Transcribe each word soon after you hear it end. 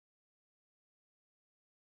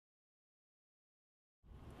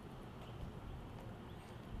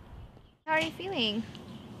are you feeling?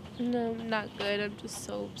 No, I'm not good. I'm just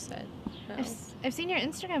so upset now. I've seen your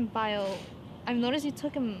Instagram bio. I've noticed you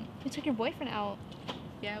took your boyfriend out.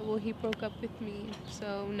 Yeah, well, he broke up with me,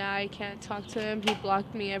 so now I can't talk to him. He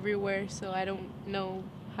blocked me everywhere, so I don't know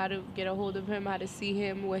how to get a hold of him, how to see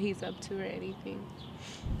him, what he's up to, or anything.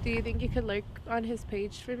 Do you think you could lurk on his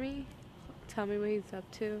page for me? Tell me what he's up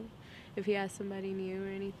to, if he has somebody new or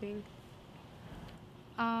anything.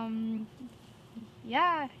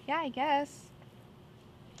 Yeah, I guess.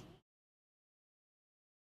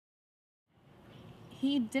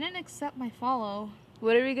 He didn't accept my follow.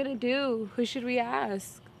 What are we gonna do? Who should we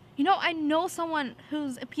ask? You know, I know someone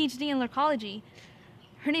who's a PhD in lurkology.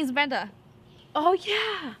 Her name's Brenda. Oh,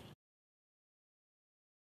 yeah!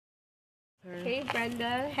 Hey,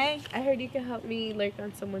 Brenda. Hey. I heard you can help me lurk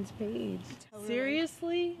on someone's page.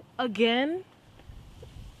 Seriously? Again?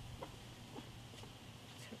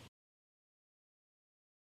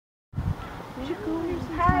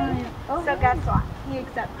 Hi. So guess what? He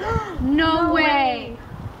accepted. No way.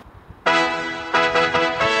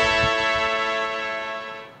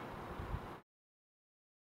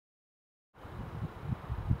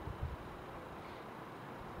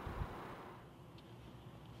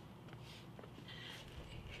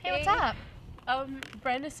 Hey, what's up?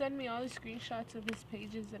 Brenda sent me all the screenshots of his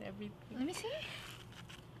pages and everything. Let me see.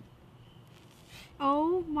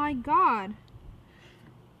 Oh my god.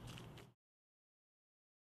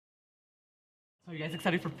 So you guys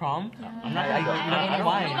excited for prom? I'm not. I don't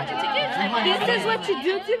mind. This is what you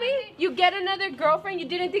do to me? You get another girlfriend, you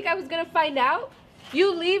didn't think I was gonna find out?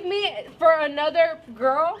 You leave me for another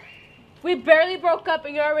girl? We barely broke up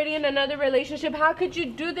and you're already in another relationship. How could you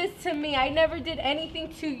do this to me? I never did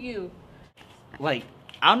anything to you. Like,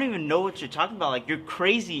 I don't even know what you're talking about. Like, you're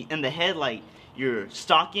crazy in the head. Like, you're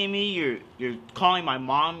stalking me. You're calling my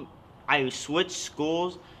mom. I switched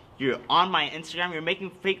schools. You're on my Instagram. You're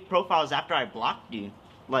making fake profiles after I blocked you.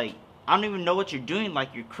 Like, I don't even know what you're doing.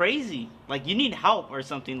 Like, you're crazy. Like, you need help or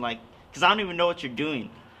something. Like, because I don't even know what you're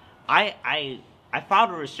doing. I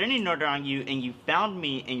filed a restraining order on you, and you found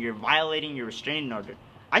me, and you're violating your restraining order.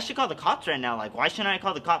 I should call the cops right now. Like, why shouldn't I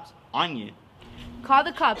call the cops on you? Call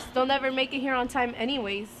the cops. They'll never make it here on time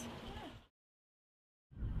anyways.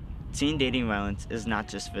 Teen dating violence is not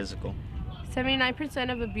just physical.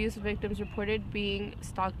 79% of abuse victims reported being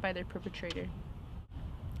stalked by their perpetrator.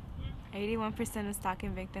 81% of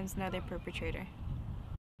stalking victims know their perpetrator.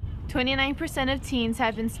 29% of teens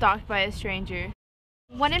have been stalked by a stranger.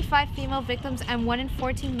 1 in 5 female victims and 1 in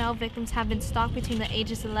 14 male victims have been stalked between the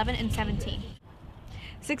ages 11 and 17.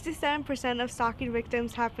 67% of stalking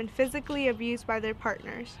victims have been physically abused by their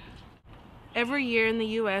partners. Every year in the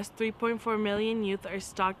U.S., 3.4 million youth are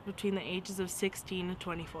stalked between the ages of 16 and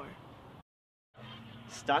 24.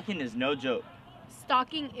 Stalking is no joke.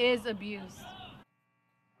 Stalking is abuse.